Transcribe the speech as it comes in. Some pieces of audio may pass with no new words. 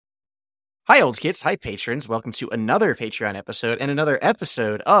Hi, old kids. Hi, patrons. Welcome to another Patreon episode and another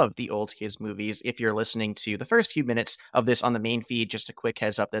episode of the Old Kids Movies. If you're listening to the first few minutes of this on the main feed, just a quick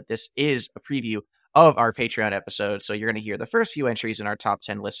heads up that this is a preview of our Patreon episode. So you're going to hear the first few entries in our top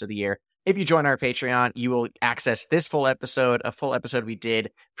 10 lists of the year. If you join our Patreon, you will access this full episode, a full episode we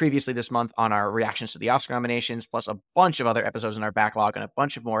did previously this month on our reactions to the Oscar nominations, plus a bunch of other episodes in our backlog and a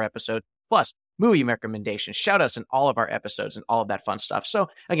bunch of more episodes, plus movie recommendations, shout outs in all of our episodes and all of that fun stuff. So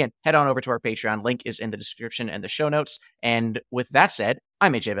again, head on over to our Patreon. Link is in the description and the show notes. And with that said,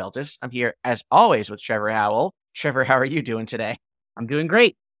 I'm AJ Beltis. I'm here as always with Trevor Howell. Trevor, how are you doing today? I'm doing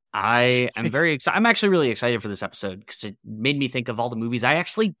great. I am very excited. I'm actually really excited for this episode because it made me think of all the movies I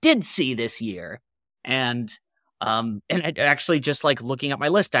actually did see this year. And I actually just like looking at my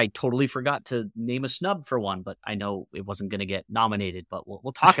list, I totally forgot to name a snub for one, but I know it wasn't going to get nominated, but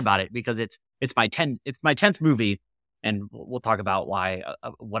we'll talk about it because it's my 10th movie, and we'll talk about why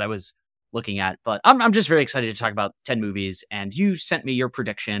what I was looking at. But I'm just very excited to talk about 10 movies, and you sent me your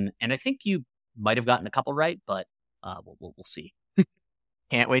prediction, and I think you might have gotten a couple right, but we'll see.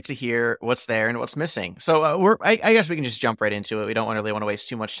 Can't wait to hear what's there and what's missing. So I guess we can just jump right into it. We don't really want to waste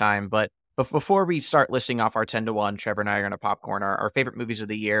too much time, but before we start listing off our 10 to 1, Trevor and I are going to popcorn our favorite movies of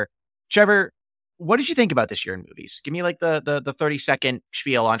the year. Trevor, what did you think about this year in movies? Give me like the 30-second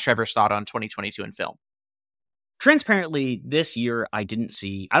spiel on Trevor's thought on 2022 in film. Transparently, this year I don't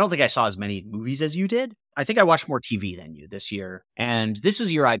think I saw as many movies as you did. I think I watched more TV than you this year. And this was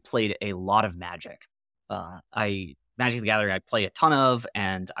a year I played a lot of Magic. Magic the Gathering I play a ton of,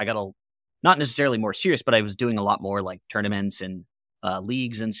 and I got not necessarily more serious, but I was doing a lot more like tournaments and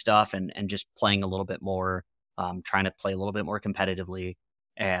leagues and stuff, and just playing a little bit more, trying to play a little bit more competitively.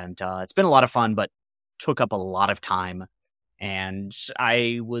 And it's been a lot of fun, but took up a lot of time. And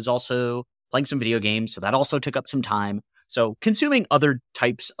I was also playing some video games, so that also took up some time. So consuming other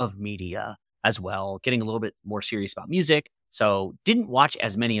types of media as well, getting a little bit more serious about music. So didn't watch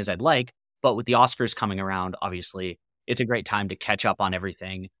as many as I'd like, but with the Oscars coming around, obviously, it's a great time to catch up on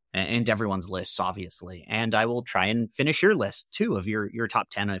everything and everyone's lists, obviously. And I will try and finish your list, too, of your top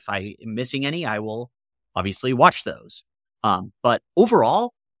 10. If I am missing any, I will obviously watch those. But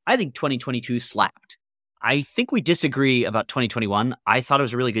overall, I think 2022 slapped. I think we disagree about 2021. I thought it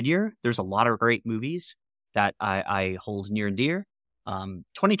was a really good year. There's a lot of great movies that I hold near and dear.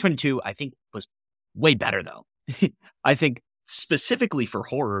 2022, I think, was way better, though. I think specifically for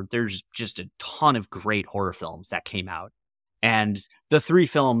horror, there's just a ton of great horror films that came out. And the three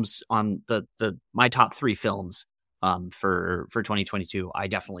films on my top three films for 2022, I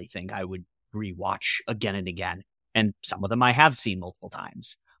definitely think I would rewatch again and again. And some of them I have seen multiple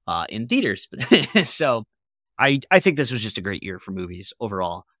times in theaters. So I think this was just a great year for movies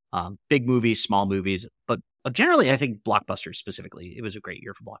overall. Big movies, small movies, but generally I think blockbusters specifically. It was a great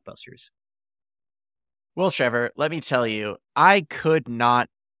year for blockbusters. Well, Trevor, let me tell you, I could not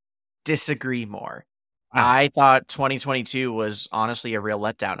disagree more. I thought 2022 was honestly a real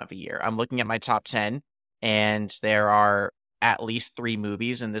letdown of a year. I'm looking at my top 10, and there are at least 3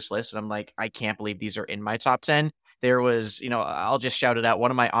 movies in this list, and I'm like, I can't believe these are in my top 10. There was, I'll just shout it out.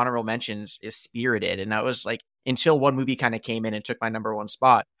 One of my honorable mentions is Spirited, and that was like, until one movie kind of came in and took my number 1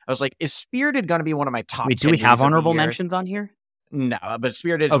 spot, I was like, is Spirited going to be one of my top 10 Wait, do we have honorable mentions on here? No, but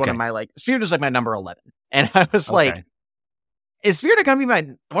Spirited is one of my Spirited is like my number 11. And I was like, is Spirited going to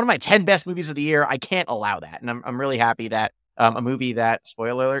be one of my 10 best movies of the year? I can't allow that. And I'm really happy that a movie that,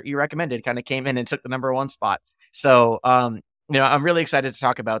 spoiler alert, you recommended kind of came in and took the number 1 spot. So, I'm really excited to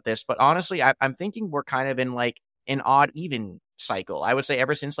talk about this. But honestly, I'm thinking we're kind of in like an odd even cycle. I would say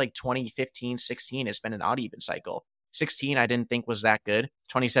ever since like 2015, 16, it's been an odd even cycle. 16, I didn't think was that good.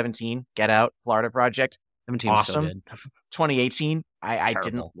 2017, Get Out, Florida Project. Awesome. So 2018, I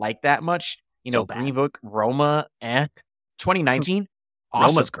didn't like that much. Green Book, Roma, 2019,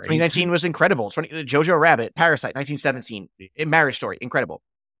 awesome. Roma's great. 2019 was incredible. Jojo Rabbit, Parasite, 1917, Marriage Story, incredible.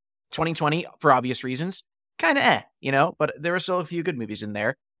 2020, for obvious reasons, kind of but there were still a few good movies in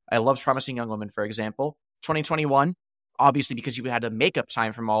there. I loved Promising Young Woman, for example. 2021, obviously because you had to make up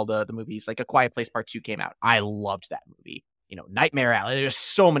time from all the movies, like A Quiet Place Part 2 came out. I loved that movie. Nightmare Alley. There's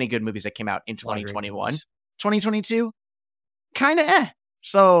so many good movies that came out in 2021. 2022, kind of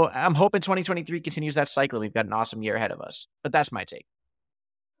So I'm hoping 2023 continues that cycle. We've got an awesome year ahead of us. But that's my take.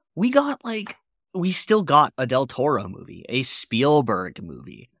 We still got a Del Toro movie, a Spielberg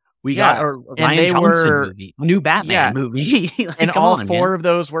movie. We got a Rian Johnson movie, new Batman movie. And all 4 of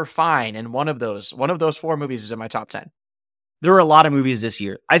those were fine. And one of those 4 movies is in my top 10. There were a lot of movies this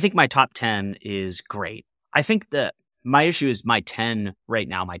year. I think my top 10 is great. I think that my issue is my 10 right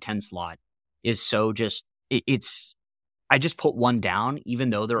now, my 10 slot is so just, it's I just put one down, even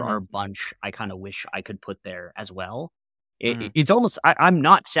though there Mhm. are a bunch I kind of wish I could put there as well. Mhm. It's almost, I'm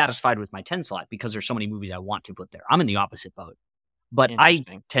not satisfied with my 10 slot because there's so many movies I want to put there. I'm in the opposite boat. But I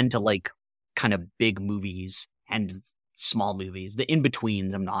Interesting. tend to like kind of big movies and small movies. The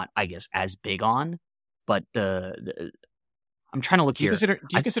in-betweens I'm not, I guess, as big on. But I'm trying to look Do you here.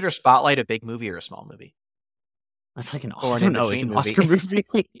 consider Spotlight a big movie or a small movie? That's like Or I an don't know, it's in-between an movie? Oscar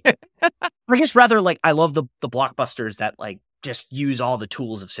movie. I guess rather like I love the blockbusters that like just use all the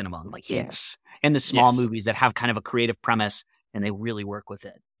tools of cinema. I'm like, yes. And the small Yes. movies that have kind of a creative premise and they really work with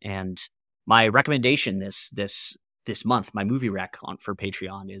it. And my recommendation this month, my movie rec for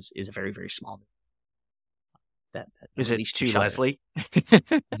Patreon is a very, very small movie. That Is it released To Shudder. Leslie?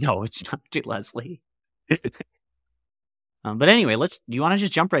 No, it's not To Leslie. But anyway, do you want to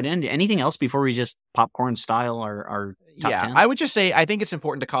just jump right into anything else before we just popcorn style our top 10? I would just say I think it's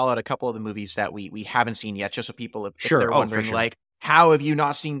important to call out a couple of the movies that we haven't seen yet, just so people, if Sure. they're Oh, for wondering, sure. like, how have you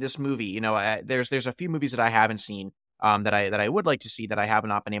not seen this movie? You know, there's a few movies that I haven't seen that I would like to see that I have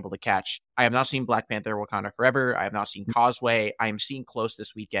not been able to catch. I have not seen Black Panther: Wakanda Forever. I have not seen Causeway. I am seeing Close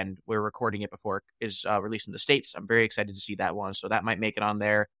this weekend. We're recording it before it is released in the States. I'm very excited to see that one, so that might make it on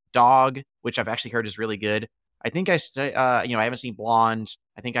there. Dog, which I've actually heard is really good. I think I haven't seen Blonde.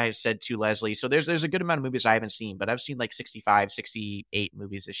 I think I said To Leslie. So there's a good amount of movies I haven't seen, but I've seen like 65, 68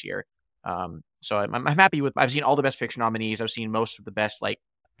 movies this year. So I'm happy with. I've seen all the Best Picture nominees. I've seen most of the best like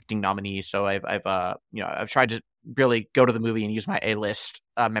acting nominees. So I've tried to really go to the movie and use my A-list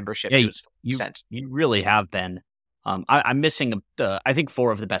membership. Yeah, to you really have been. I'm missing I think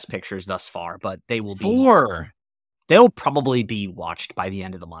 4 of the Best Pictures thus far, but they will be 4. They'll probably be watched by the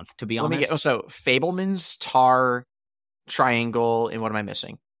end of the month, to be honest. So Fabelmans, Tar, Triangle, and what am I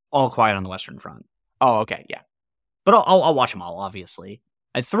missing? All Quiet on the Western Front. Oh, okay, yeah. But I'll watch them all, obviously.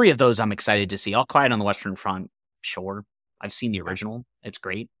 3 of those I'm excited to see. All Quiet on the Western Front, sure. I've seen the original. It's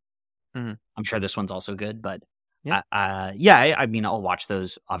great. Mhm. I'm sure this one's also good, but Yeah. I mean, I'll watch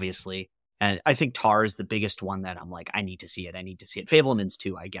those, obviously. And I think Tar is the biggest one that I'm like, I need to see it. Fabelmans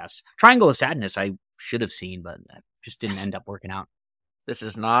too, I guess. Triangle of Sadness I should have seen, but just didn't end up working out. This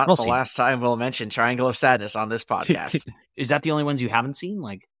is not We'll the see. last time we'll mention Triangle of Sadness on this podcast. Is that the only ones you haven't seen?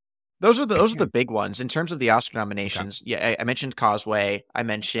 Like, Those are the big ones in terms of the Oscar nominations. Okay. Yeah, I mentioned Causeway. I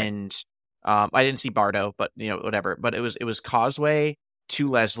mentioned I didn't see Bardo, but whatever. But it was Causeway, To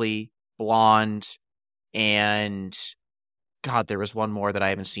Leslie, Blonde, and God, there was one more that I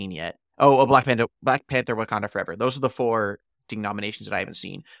haven't seen yet. Oh, Black Panther, Wakanda Forever. Those are the 4 nominations that I haven't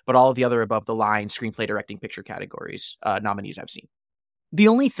seen. But all of the other above the line screenplay, directing, picture categories nominees I've seen. the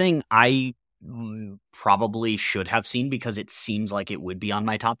only thing I probably should have seen, because it seems like it would be on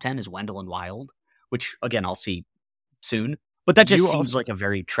my top 10, is Wendell and Wild, which again I'll see soon. But that just seems like a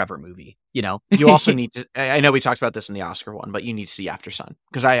very Trevor movie, you know. You also need to. I know we talked about this in the Oscar one, but you need to see After Sun,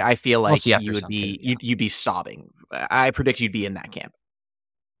 because I feel like you would be you'd be sobbing. I predict you'd be in that camp.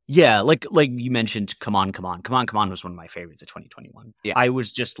 Yeah, like you mentioned, Come On was one of my favorites of 2021. Yeah. I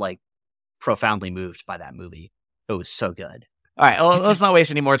was just like profoundly moved by that movie. It was so good. All right, well, let's not waste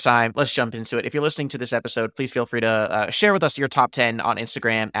any more time. Let's jump into it. If you're listening to this episode, please feel free to share with us your top 10 on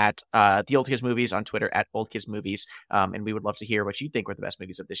Instagram at The Old Kids Movies, on Twitter at Old Kids Movies, and we would love to hear what you think were the best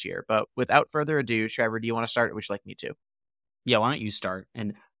movies of this year. But without further ado, Trevor, do you want to start, or would you like me to? Yeah, why don't you start?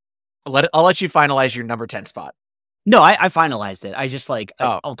 And I'll let you finalize your number 10 spot. No, I finalized it. I just like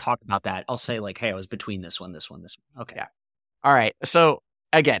Oh. I'll talk about that. I'll say like, hey, I was between this one. Okay. Yeah. All right. So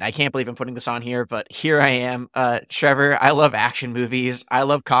again, I can't believe I'm putting this on here, but here I am. Trevor, I love action movies. I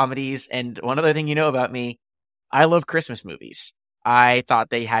love comedies. And one other thing you know about me, I love Christmas movies. I thought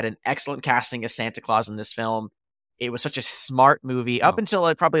they had an excellent casting as Santa Claus in this film. It was such a smart movie up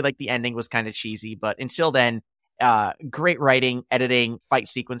until probably like the ending was kind of cheesy, but until then, great writing, editing, fight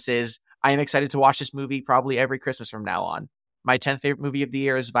sequences. I am excited to watch this movie probably every Christmas from now on. My 10th favorite movie of the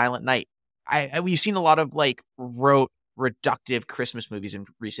year is Violent Night. We've seen a lot of like rote, reductive Christmas movies in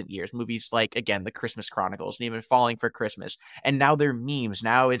recent years. Movies like, again, The Christmas Chronicles and even Falling for Christmas. And now they're memes.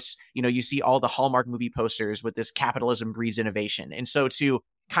 Now it's, you see all the Hallmark movie posters with this capitalism breeds innovation. And so to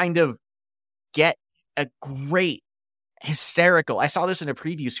kind of get a great hysterical, I saw this in a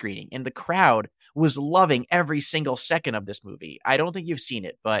preview screening and the crowd was loving every single second of this movie. I don't think you've seen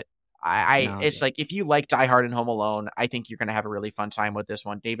it, but it's like, if you like Die Hard and Home Alone, I think you're going to have a really fun time with this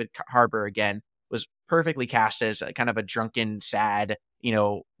one. David Harbour, again, was perfectly cast as kind of a drunken, sad,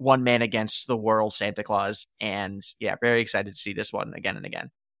 one man against the world Santa Claus. And yeah, very excited to see this one again and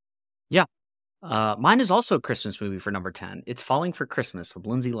again. Yeah. Mine is also a Christmas movie for number 10. It's Falling for Christmas with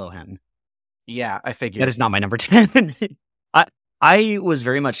Lindsay Lohan. Yeah, I figured. That is not my number 10. I was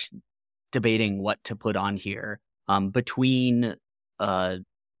very much debating what to put on here. between a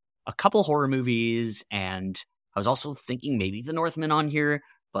couple horror movies, and I was also thinking maybe The Northman on here,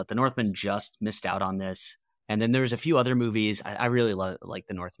 but The Northman just missed out on this. And then there's a few other movies. I really like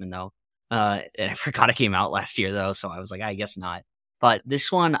The Northman, though. And I forgot it came out last year, though, so I was like, I guess not. But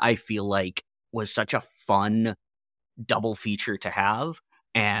this one, I feel like, was such a fun double feature to have,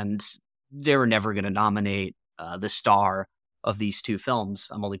 and they were never going to nominate the star of these two films.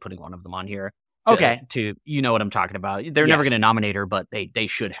 I'm only putting one of them on here. To you know what I'm talking about. They're never going to nominate her, but they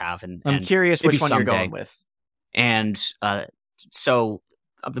should have. And I'm curious which one someday. you're going with. And so,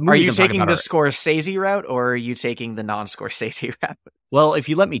 are you taking the Scorsese route, or are you taking the non-Scorsese route? Well, if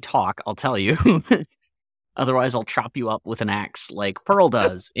you let me talk, I'll tell you. Otherwise, I'll chop you up with an axe like Pearl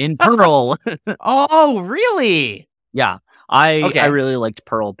does in Pearl. Oh, really? Yeah. I really liked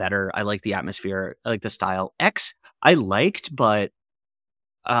Pearl better. I like the atmosphere. I like the style. X, I liked, but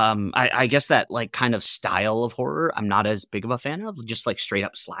I guess that like kind of style of horror I'm not as big of a fan of. Just like straight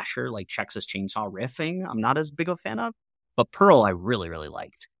up slasher, like Texas Chainsaw riffing, I'm not as big of a fan of. But Pearl, I really, really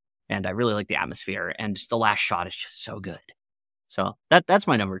liked. And I really like the atmosphere. And the last shot is just so good. So that's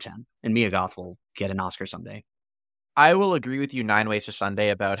my number 10. And Mia Goth will get an Oscar someday. I will agree with you 9 Ways to Sunday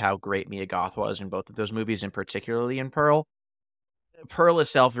about how great Mia Goth was in both of those movies, and particularly in Pearl. Pearl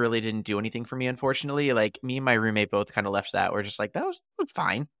itself really didn't do anything for me, unfortunately. Like, me and my roommate both kind of left that. We're just like, that was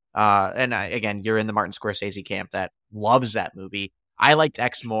fine. And again, you're in the Martin Scorsese camp that loves that movie. I liked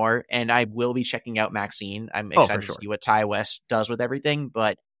X more, and I will be checking out Maxine. I'm excited to see what Ty West does with everything.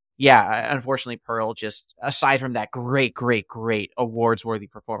 But yeah, unfortunately, Pearl, just aside from that great awards-worthy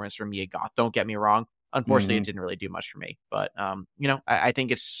performance from Mia Goth, don't get me wrong. Unfortunately, it didn't really do much for me. But, I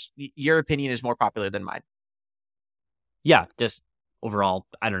think your opinion is more popular than mine. Yeah, just overall,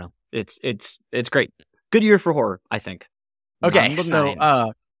 I don't know. It's great. Good year for horror, I think. Okay,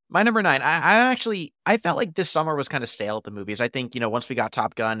 so my number 9, I felt like this summer was kind of stale at the movies. I think, once we got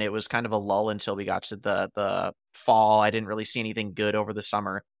Top Gun, it was kind of a lull until we got to the fall. I didn't really see anything good over the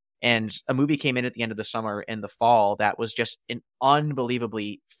summer. And a movie came in at the end of the summer in the fall that was just an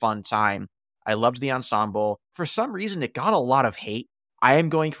unbelievably fun time. I loved the ensemble. For some reason, it got a lot of hate. I am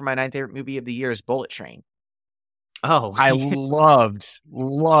going for my 9th favorite movie of the year is Bullet Train. Oh, I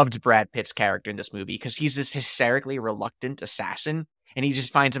loved Brad Pitt's character in this movie because he's this hysterically reluctant assassin, and he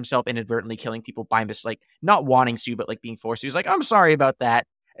just finds himself inadvertently killing people by mistake, like not wanting to, but like being forced to. He's like, I'm sorry about that.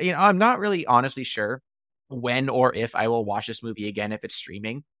 I'm not really honestly sure when or if I will watch this movie again if it's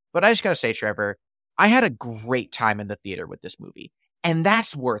streaming. But I just gotta say, Trevor, I had a great time in the theater with this movie, and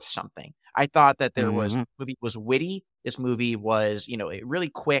that's worth something. I thought that this movie was witty. This movie was, really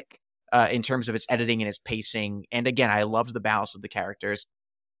quick in terms of its editing and its pacing. And again, I loved the balance of the characters.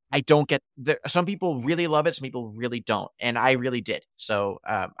 I don't get some people really love it, some people really don't, and I really did. So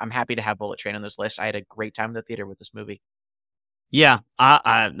I'm happy to have Bullet Train on this list. I had a great time in the theater with this movie. Yeah,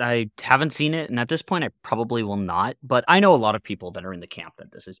 I haven't seen it, and at this point, I probably will not. But I know a lot of people that are in the camp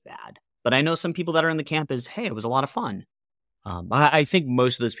that this is bad. But I know some people that are in the camp is, hey, it was a lot of fun. I think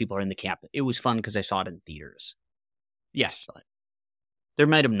most of those people are in the camp. It was fun because I saw it in theaters. Yes. But there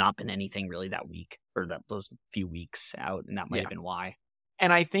might have not been anything really that week, or those few weeks out, and that might have been why.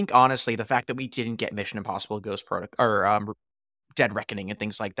 And I think, honestly, the fact that we didn't get Mission Impossible Ghost Protocol or Dead Reckoning and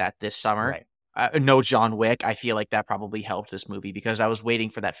things like that this summer, right. No John Wick, I feel like that probably helped this movie because I was waiting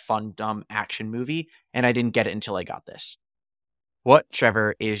for that fun, dumb action movie, and I didn't get it until I got this. What,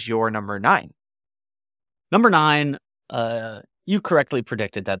 Trevor, is your number 9? Number 9, you correctly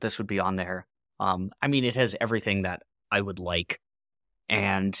predicted that this would be on there. I mean, it has everything that I would like.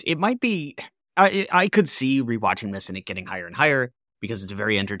 And it might be, I could see rewatching this and it getting higher and higher because it's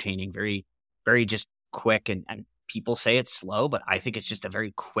very entertaining, very, very just quick. And people say it's slow, but I think it's just a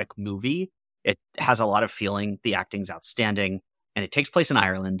very quick movie. It has a lot of feeling. The acting's outstanding. And it takes place in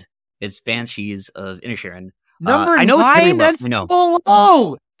Ireland. It's Banshees of Inisherin. Number 9? That's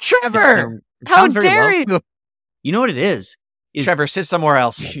below! Trevor! How dare you! You know what it is Trevor, sit somewhere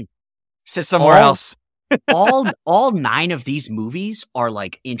else. Sit somewhere else. all 9 of these movies are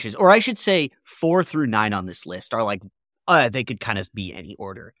like inches, or I should say 4 through 9 on this list are like, they could kind of be any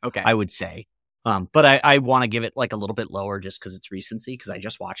order. Okay. I would say. But I want to give it like a little bit lower just because it's recency, because I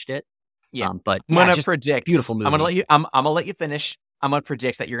just watched it. Yeah. But I'm going to predict. Beautiful movie. I'm going to let you finish. I'm going to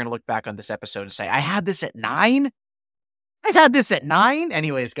predict that you're going to look back on this episode and say, I had this at 9? I had this at 9?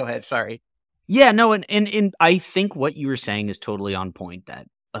 Anyways, go ahead. Sorry. Yeah, no, and I think what you were saying is totally on point, that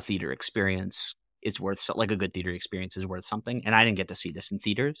a theater experience is worth, like a good theater experience is worth something. And I didn't get to see this in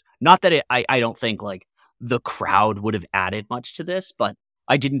theaters. Not that I don't think like the crowd would have added much to this, but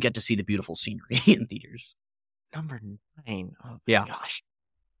I didn't get to see the beautiful scenery in theaters. Number 9. Oh, yeah. Gosh.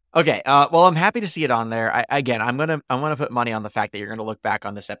 Okay. Well, I'm happy to see it on there. I'm gonna put money on the fact that you're gonna look back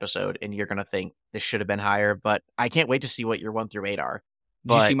on this episode and you're gonna think this should have been higher. But I can't wait to see what your 1 through 8 are.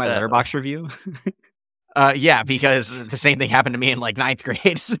 Did you see But my letterbox review? yeah, because the same thing happened to me in like 9th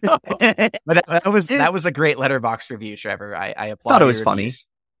grade. So. But that was a great letterbox review, Trevor. I applaud. Thought it was funny.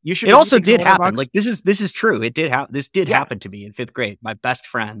 You should. It also did happen. Like this is true. It did happen. This did Yeah. happen to me in 5th grade. My best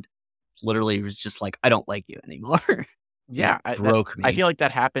friend literally was just like, I don't like you anymore. Yeah, broke me. I feel like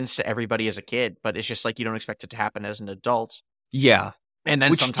that happens to everybody as a kid, but it's just like you don't expect it to happen as an adult. Yeah. And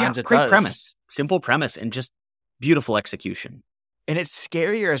then sometimes it great does. premise. Simple premise and just beautiful execution. And it's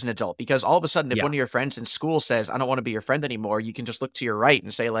scarier as an adult because all of a sudden, if Yeah. one of your friends in school says, I don't want to be your friend anymore, you can just look to your right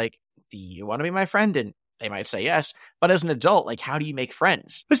and say, like, do you want to be my friend? And they might say yes. But as an adult, like, how do you make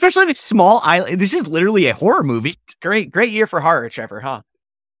friends? Especially in a small island. This is literally a horror movie. Great year for horror, Trevor, huh?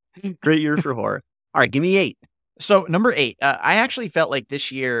 Great year for horror. All right, give me 8. So number 8, I actually felt like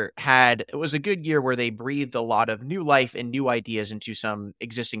this year it was a good year where they breathed a lot of new life and new ideas into some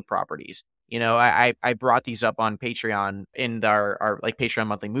existing properties. You know, I brought these up on Patreon in our like Patreon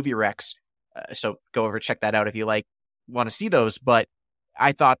monthly movie recs. So go over, check that out if you want to see those. But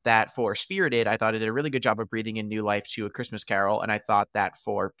I thought that for Spirited, I thought it did a really good job of breathing in new life to A Christmas Carol. And I thought that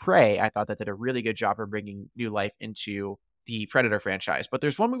for Prey, I thought that did a really good job of bringing new life into the Predator franchise. But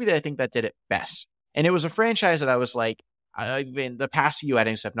there's one movie that I think that did it best. And it was a franchise that I was like, the past few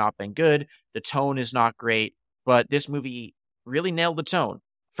outings have not been good. The tone is not great, but this movie really nailed the tone.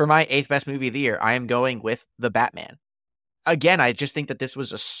 For my 8th best movie of the year, I am going with The Batman. Again, I just think that this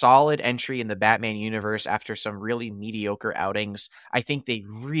was a solid entry in the Batman universe after some really mediocre outings. I think they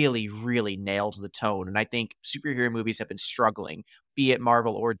really, really nailed the tone. And I think superhero movies have been struggling, be it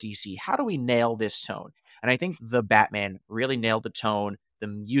Marvel or DC. How do we nail this tone? And I think The Batman really nailed the tone. The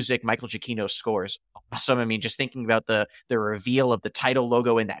music, Michael Giacchino's score is awesome. I mean, just thinking about the reveal of the title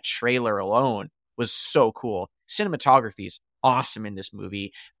logo in that trailer alone was so cool. Cinematography is awesome in this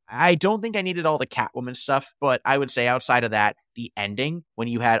movie. I don't think I needed all the Catwoman stuff, but I would say outside of that, the ending when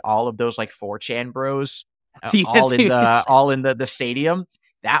you had all of those like 4chan bros all in the stadium,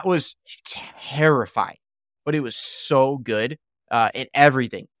 that was terrifying. But it was so good. And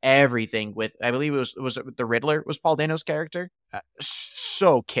everything with, I believe it was the Riddler was Paul Dano's character.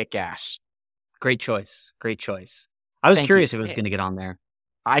 So kick-ass. Great choice. I was curious if it was going to get on there.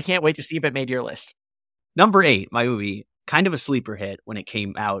 I can't wait to see if it made your list. Number 8, my movie, kind of a sleeper hit when it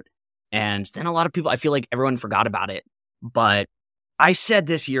came out. And then a lot of people, I feel like everyone forgot about it. But I said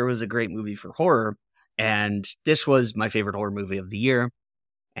this year was a great movie for horror. And this was my favorite horror movie of the year.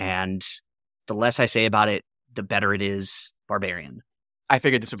 And the less I say about it, the better it is. Barbarian. I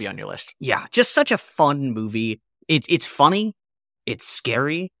figured this would be on your list. Yeah, just such a fun movie. It's funny, it's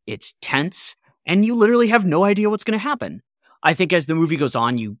scary, it's tense, and you literally have no idea what's going to happen. I think as the movie goes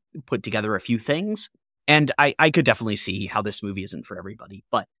on, you put together a few things, and I could definitely see how this movie isn't for everybody.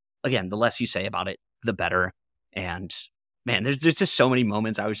 But again, the less you say about it, the better. And man, there's just so many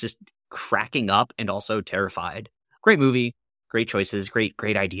moments I was just cracking up and also terrified. Great movie, great choices, great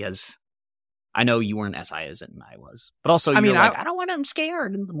ideas. I know you weren't as high as I was, but also I don't want them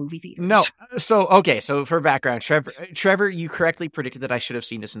scared in the movie theaters. No. So for background, Trevor, you correctly predicted that I should have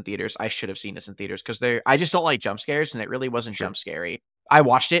seen this in theaters. I should have seen this in theaters because I just don't like jump scares, and it really wasn't jump scary. I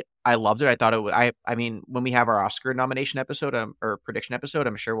watched it. I loved it. I thought it was, I mean, when we have our Oscar nomination episode or prediction episode,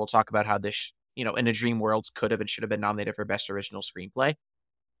 I'm sure we'll talk about how this, in a dream world could have and should have been nominated for best original screenplay.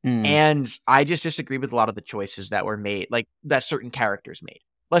 And I just disagree with a lot of the choices that were made, like that certain characters made.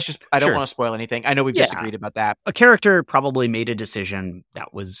 I don't want to spoil anything. I know we've disagreed about that. A character probably made a decision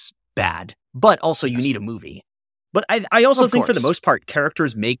that was bad, but also you need a movie. But I also think for the most part,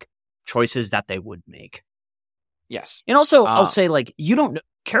 characters make choices that they would make. Yes. And also I'll say you don't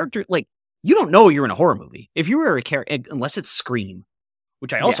know you're in a horror movie. If you were a character, unless it's Scream,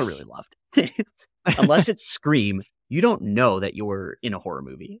 which I also really loved, unless it's Scream, you don't know that you're in a horror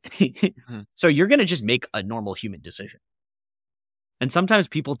movie. So you're going to just make a normal human decision. And sometimes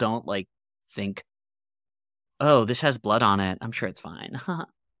people don't think, oh, this has blood on it, I'm sure it's fine.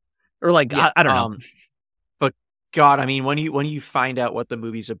 Or I don't know. But God, I mean, when you find out what the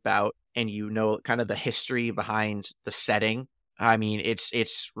movie's about and kind of the history behind the setting, I mean,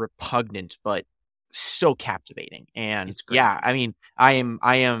 it's repugnant, but so captivating. And it's great. Yeah, I mean, I am,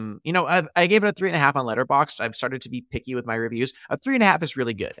 I gave it a 3.5 on Letterboxd. I've started to be picky with my reviews. A 3.5 is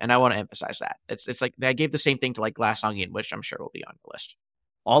really good. And I want to emphasize that. It's like, I gave the same thing to Glass Onion, which I'm sure will be on the list.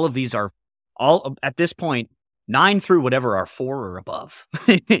 All of these are at this point, 9 through whatever are 4 or above.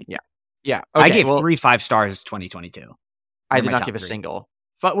 Yeah. Okay, I gave 3 5 stars 2022. I did not give a single.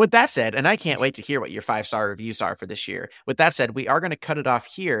 But with that said, and I can't wait to hear what your 5-star reviews are for this year. With that said, we are going to cut it off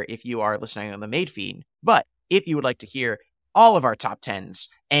here if you are listening on the main feed. But if you would like to hear all of our top 10s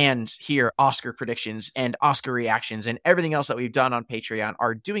and hear Oscar predictions and Oscar reactions and everything else that we've done on Patreon,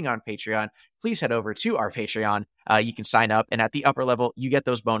 are doing on Patreon, please head over to our Patreon. You can sign up, and at the upper level, you get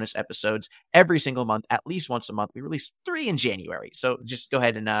those bonus episodes every single month, at least once a month. We release 3 in January. So just go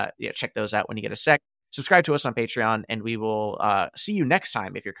ahead and check those out when you get a sec. Subscribe to us on Patreon, and we will see you next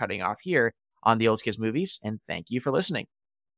time if you're cutting off here on the Old Kids Movies. And thank you for listening.